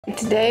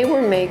Today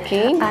we're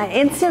making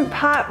instant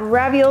pot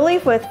ravioli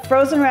with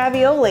frozen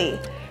ravioli.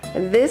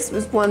 And this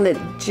was one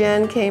that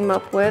Jen came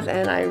up with,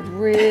 and I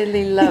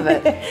really love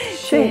it.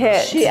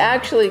 She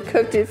actually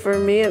cooked it for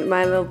me at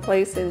my little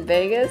place in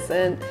Vegas,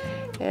 and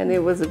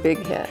it was a big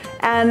hit.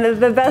 And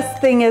the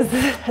best thing is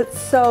it's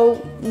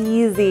so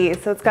easy.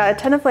 So it's got a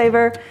ton of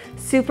flavor,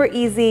 super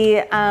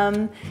easy.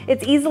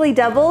 It's easily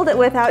doubled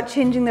without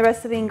changing the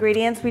rest of the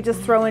ingredients. We just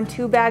throw in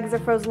 2 bags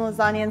of frozen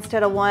lasagna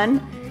instead of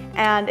 1.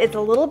 And it's a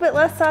little bit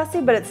less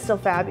saucy, but it's still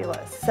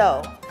fabulous.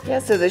 So yeah,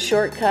 so the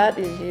shortcut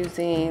is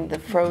using the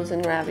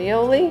frozen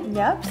ravioli.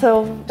 Yep.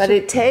 But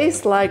it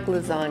tastes like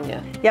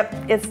lasagna.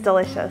 Yep, it's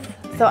delicious.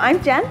 So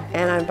I'm Jen.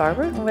 And I'm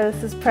Barbara. And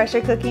this is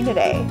Pressure Cooking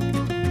Today.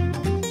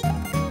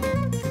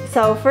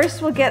 So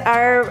first we'll get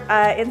our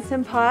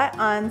Instant Pot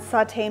on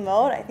saute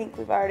mode. I think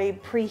we've already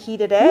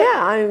preheated it.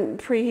 Yeah, I'm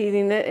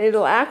preheating it.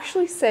 It'll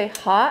actually say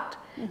hot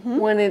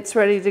when it's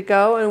ready to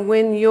go. And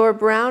when you're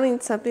browning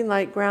something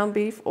like ground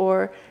beef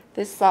or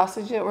this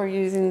sausage that we're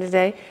using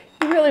today,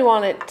 you really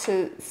want it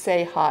to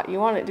say hot. You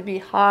want it to be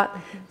hot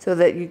so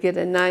that you get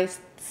a nice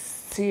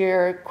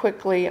sear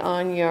quickly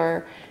on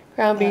your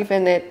ground beef,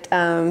 and it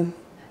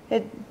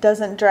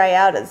doesn't dry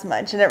out as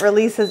much, and it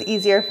releases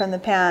easier from the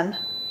pan.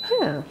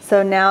 Yeah.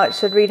 So now it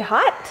should read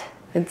hot.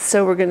 And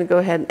so we're going to go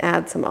ahead and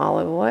add some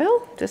olive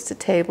oil. Just a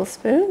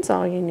tablespoon is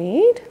all you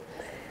need.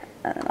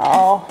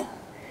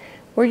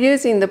 We're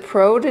using the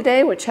Pro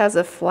today, which has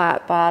a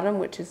flat bottom,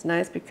 which is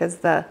nice because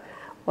the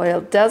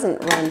oil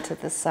doesn't run to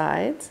the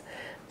sides.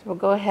 So we'll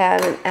go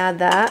ahead and add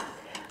that.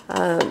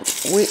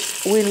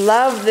 We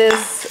love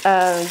this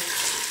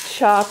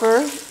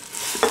chopper.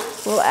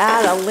 We'll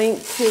add a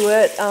link to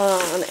it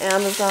on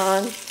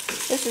Amazon.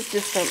 This is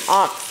just from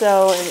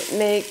OXO, and it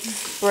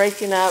makes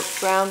breaking up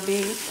ground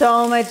beef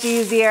so much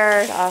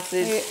easier.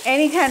 Sausage.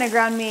 Any kind of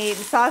ground meat.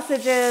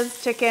 Sausages,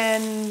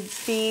 chicken,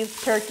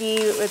 beef, turkey,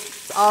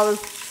 it's all the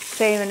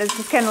same, and it's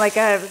just kind of like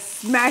a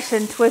smash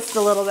and twist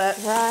a little bit.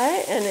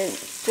 Right, and it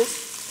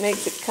just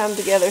makes it come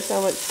together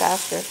so much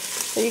faster.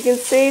 So you can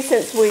see,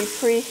 since we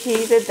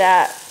preheated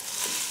that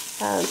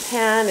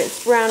pan,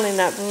 it's browning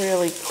up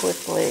really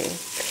quickly.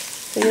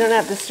 So you don't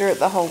have to stir it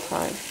the whole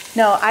time.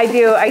 No, I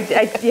do.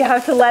 You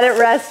have to let it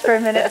rest for a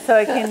minute so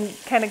it can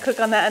kind of cook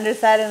on that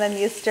underside, and then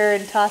you stir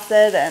and toss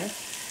it. And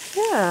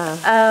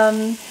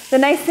yeah. The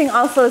nice thing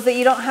also is that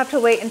you don't have to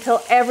wait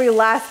until every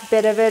last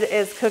bit of it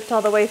is cooked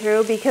all the way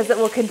through, because it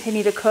will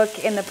continue to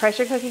cook in the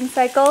pressure cooking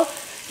cycle.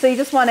 So you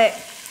just want it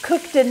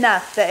cooked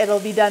enough that it'll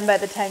be done by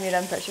the time you're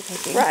done pressure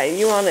cooking. Right,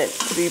 you want it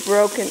to be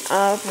broken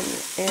up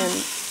and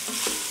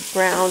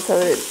brown so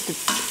that it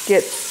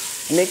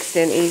gets mixed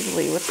in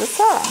easily with the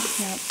sauce.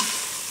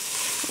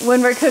 Yep.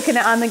 When we're cooking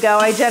it on the go,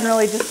 I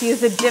generally just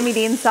use a Jimmy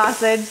Dean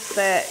sausage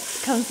that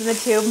comes in the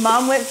tube.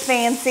 Mom went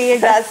fancy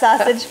and got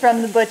sausage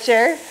from the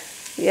butcher.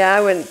 Yeah,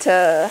 I went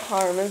to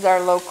Harmon's,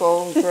 our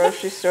local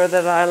grocery store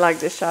that I like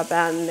to shop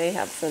at, and they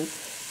have some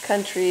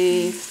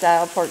country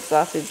style pork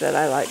sausage that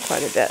I like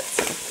quite a bit.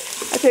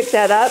 So I picked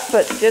that up,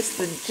 but just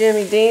the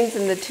Jimmy Dean's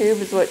in the tube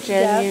is what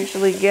Jen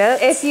usually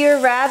gets. If you're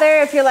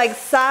like,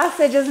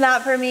 sausage is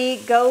not for me,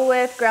 go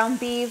with ground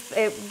beef.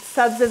 It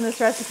subs in this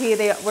recipe,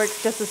 they work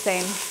just the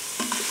same.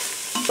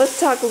 Let's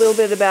talk a little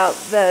bit about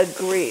the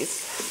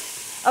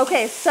grease.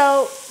 Okay,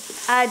 so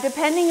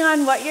depending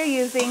on what you're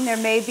using, there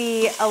may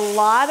be a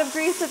lot of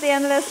grease at the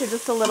end of this or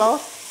just a little.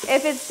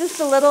 If it's just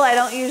a little, I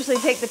don't usually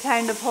take the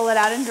time to pull it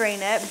out and drain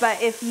it,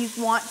 but if you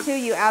want to,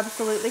 you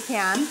absolutely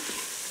can.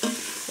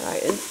 All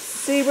right, and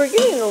see, we're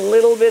getting a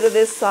little bit of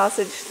this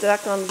sausage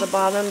stuck on the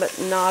bottom, but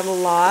not a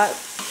lot.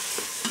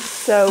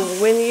 So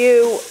when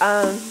you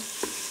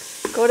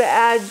go to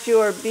add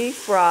your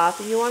beef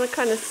broth, you want to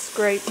kind of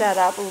scrape that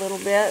up a little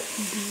bit,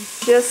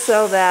 just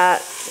so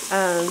that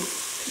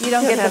you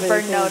don't get the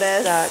burn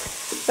notice. Stuck.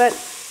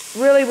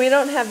 But really, we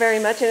don't have very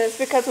much, and it's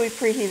because we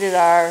preheated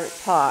our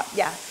pot.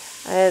 Yeah.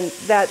 And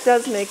that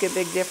does make a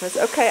big difference.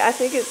 Okay, I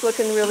think it's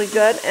looking really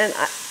good, and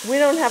we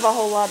don't have a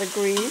whole lot of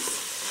grease,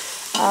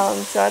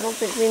 so I don't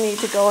think we need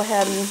to go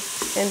ahead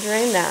and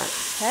drain that.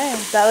 Okay,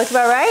 does that look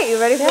about right? You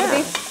ready for the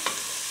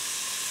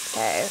beef?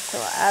 Okay, so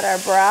we'll add our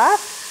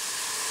broth.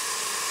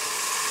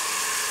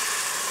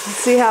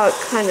 See how it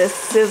kind of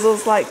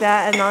sizzles like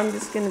that, and I'm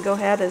just going to go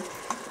ahead and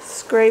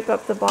scrape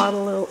up the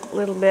bottom a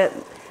little bit.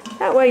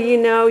 That way you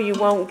know you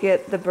won't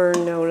get the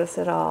burn notice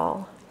at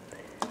all.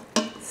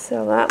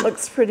 So that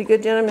looks pretty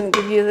good, Jen. I'm going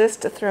to give you this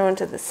to throw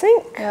into the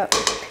sink. Yep.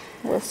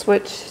 We'll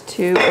switch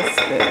to a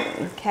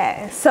spoon.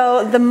 Okay,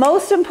 so the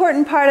most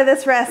important part of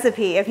this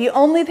recipe, if you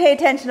only pay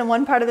attention to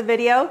one part of the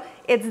video,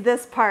 it's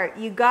this part.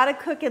 You got to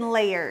cook in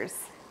layers.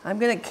 I'm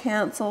going to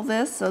cancel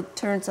this so it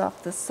turns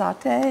off the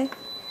saute.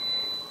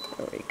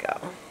 There we go.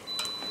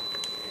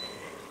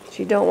 But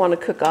you don't want to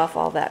cook off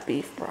all that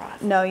beef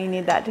broth. No, you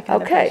need that to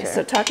kind of Okay,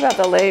 so talk about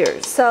the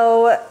layers.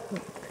 So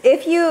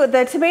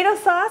the tomato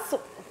sauce,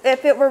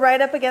 if it were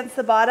right up against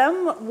the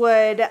bottom,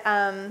 would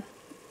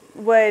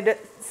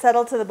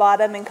settle to the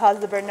bottom and cause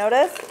the burn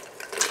notice.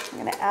 I'm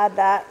going to add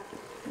that.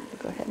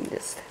 Go ahead and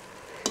just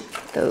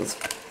get those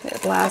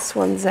last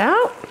ones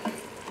out.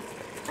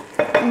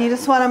 And you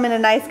just want them in a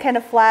nice kind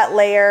of flat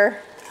layer,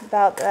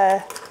 about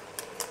the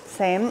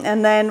same.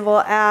 And then we'll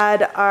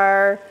add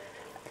our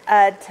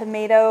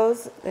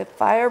tomatoes. The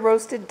fire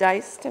roasted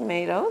diced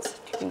tomatoes.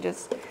 You can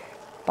just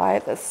buy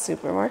at the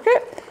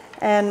supermarket.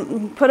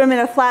 And put them in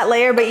a flat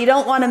layer, but you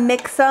don't want to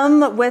mix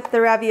them with the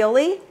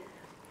ravioli.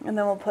 And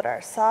then we'll put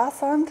our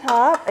sauce on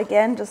top.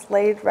 Again, just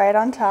laid right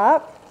on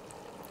top.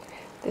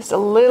 Just a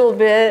little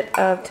bit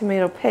of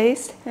tomato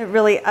paste. It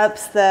really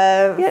ups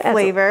the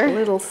flavor. Adds a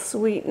little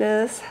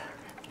sweetness.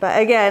 But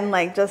again,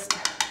 like just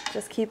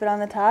keep it on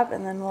the top,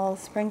 and then we'll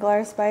sprinkle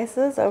our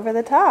spices over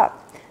the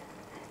top.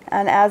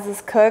 And as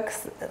this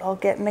cooks, it'll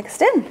get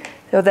mixed in.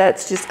 So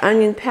that's just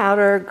onion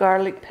powder,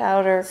 garlic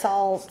powder,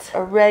 salt,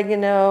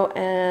 oregano,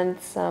 and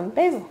some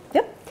basil.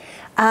 Yep.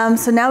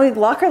 So now we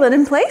lock our lid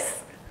in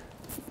place.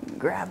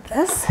 Grab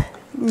this.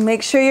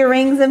 Make sure your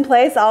ring's in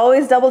place.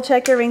 Always double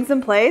check your ring's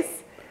in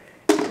place.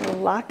 We'll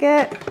lock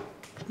it.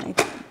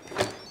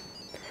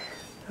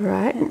 All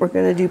right, we're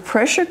gonna do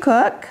pressure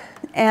cook.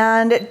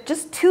 And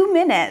just 2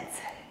 minutes.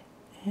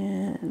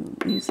 And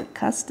use a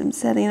custom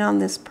setting on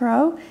this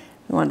Pro.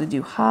 We want to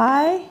do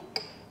high,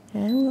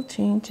 and we'll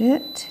change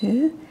it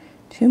to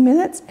 2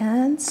 minutes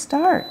and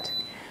start.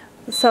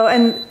 So,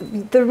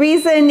 and the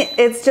reason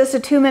it's just a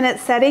 2-minute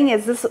setting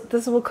is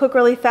this will cook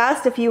really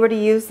fast. If you were to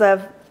use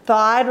the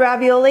thawed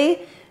ravioli,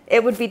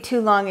 it would be too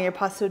long and your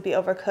pasta would be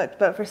overcooked.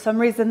 But for some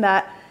reason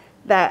that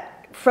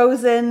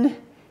frozen,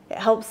 it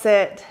helps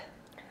it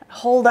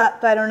hold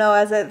up, I don't know,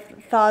 as it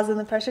thaws in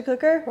the pressure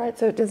cooker. Right,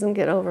 so it doesn't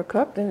get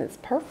overcooked, and it's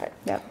perfect.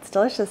 Yep, it's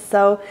delicious.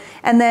 So,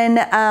 and then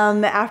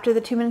after the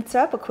 2 minutes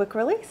are up, a quick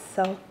release.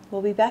 So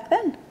we'll be back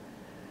then.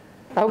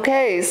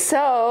 Okay,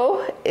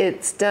 so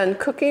it's done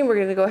cooking. We're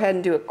gonna go ahead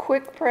and do a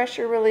quick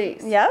pressure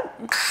release.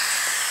 Yep.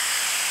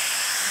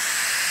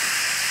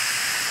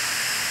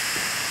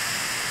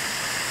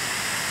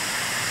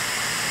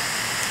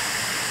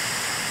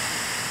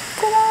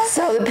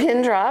 So the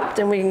pin dropped,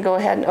 and we can go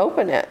ahead and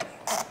open it.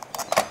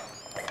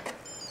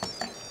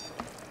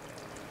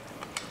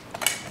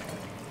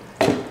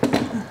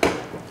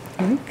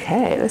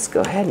 Okay, let's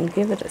go ahead and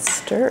give it a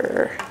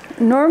stir.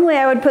 Normally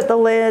I would put the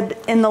lid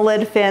in the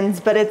lid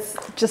fins, but it's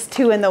just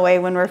too in the way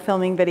when we're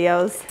filming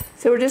videos.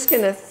 So we're just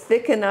gonna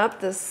thicken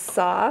up the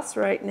sauce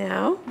right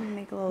now.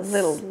 Make a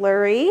little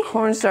slurry.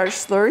 Cornstarch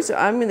slurry, so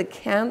I'm gonna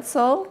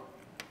cancel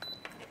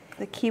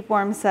The keep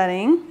warm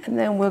setting. and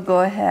then we'll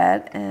go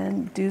ahead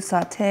and do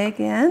saute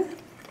again.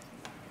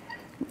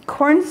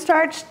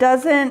 Cornstarch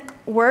doesn't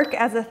work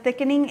as a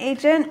thickening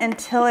agent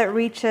until it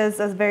reaches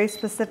a very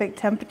specific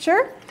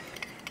temperature.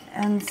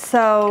 And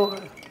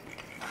so,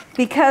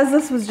 because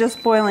this was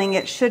just boiling,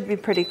 it should be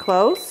pretty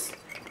close,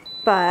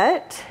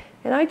 but...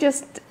 And I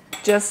just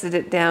adjusted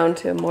it down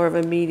to more of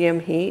a medium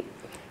heat.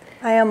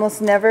 I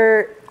almost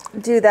never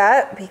do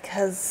that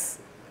because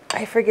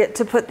I forget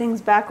to put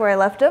things back where I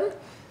left them.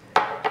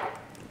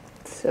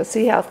 So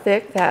see how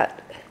thick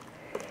that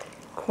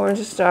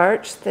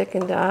cornstarch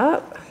thickened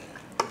up?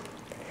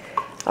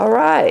 All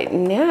right,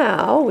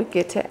 now we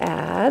get to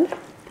add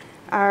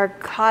our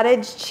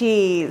cottage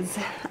cheese.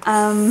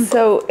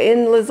 So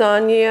in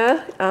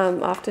lasagna,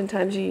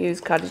 oftentimes you use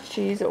cottage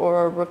cheese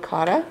or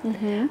ricotta,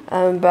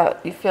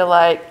 but you feel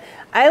like...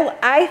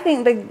 I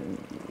think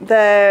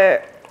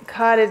the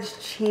cottage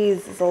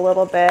cheese is a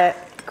little bit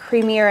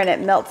creamier and it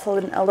melts a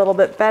little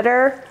bit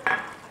better.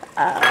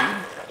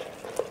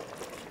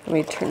 Let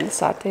me turn the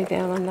saute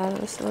down on that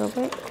just a little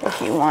bit. If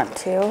you want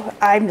to.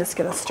 I'm just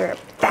gonna stir it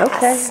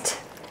fast.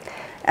 Okay.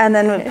 And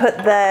then we put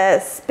the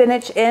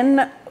spinach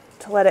in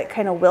to let it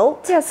kind of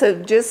wilt. Yeah, so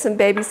just some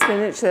baby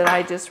spinach that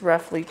I just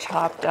roughly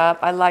chopped up.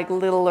 I like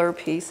littler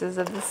pieces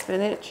of the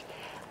spinach,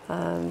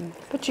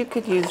 but you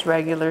could use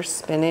regular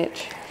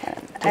spinach.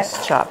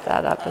 Just chop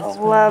that up as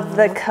well. Love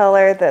the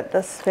color that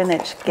the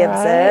spinach gives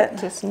it.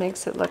 Just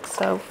makes it look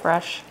so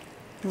fresh.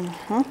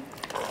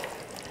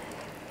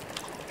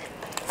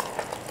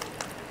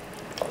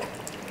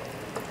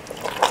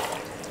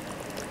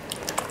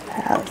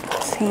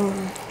 Seem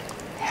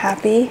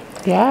happy.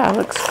 Yeah, it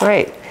looks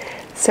great.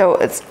 So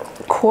it's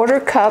 1/4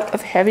 cup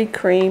of heavy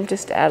cream,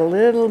 just to add a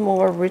little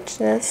more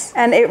richness.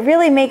 And it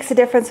really makes a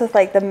difference with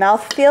like the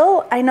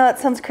mouthfeel. I know it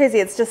sounds crazy,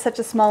 it's just such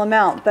a small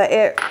amount, but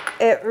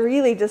it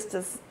really just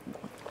is,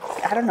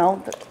 I don't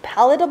know,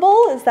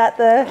 palatable? Is that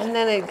the... And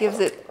then it gives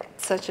it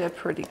such a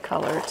pretty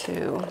color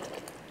too.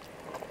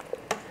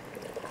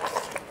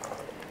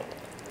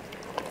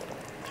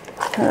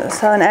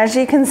 So, and as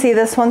you can see,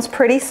 this one's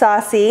pretty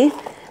saucy.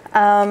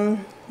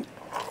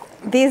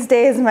 These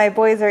days my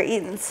boys are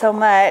eating so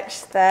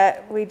much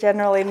that we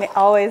generally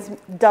always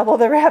double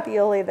the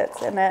ravioli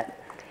that's in it.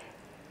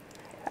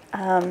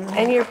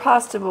 And your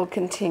pasta will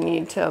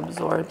continue to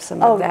absorb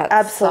some of that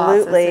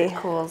absolutely. sauce as it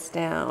cools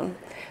down.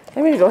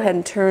 I'm going to go ahead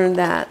and turn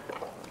that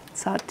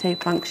saute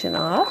function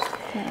off.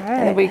 All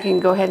right. And we can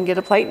go ahead and get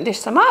a plate and dish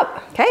some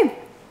up. Okay.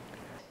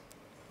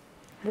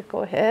 We'll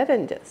go ahead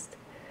and just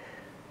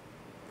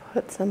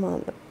put some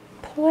on the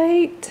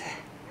plate.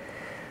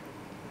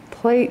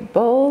 Plate,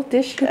 bowl,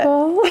 dish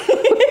bowl.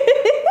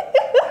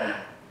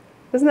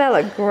 Doesn't that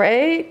look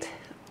great?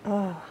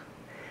 Oh,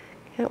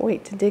 can't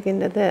wait to dig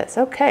into this.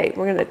 Okay,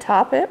 we're gonna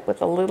top it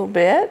with a little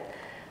bit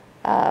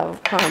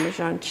of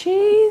Parmesan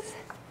cheese.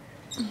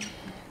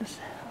 Just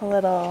a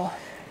little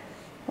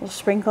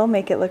sprinkle,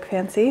 make it look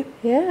fancy.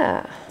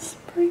 Yeah.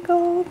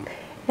 Sprinkle.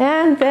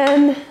 And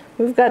then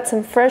we've got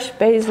some fresh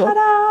basil.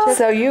 Ta-da!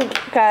 So you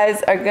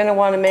guys are gonna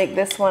wanna make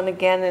this one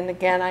again and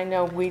again. I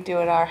know we do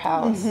at our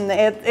house.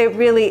 It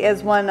really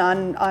is one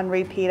on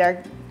repeat.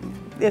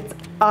 It's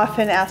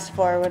often asked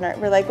for when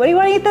we're like, what do you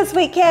want to eat this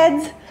week,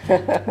 kids?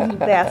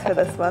 They ask for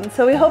this one.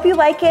 So we hope you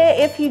like it.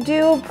 If you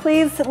do,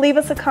 please leave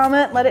us a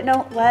comment. Let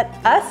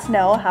us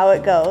know how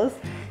it goes.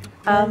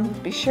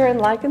 Be sure and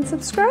like and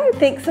subscribe.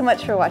 Thanks so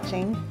much for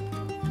watching.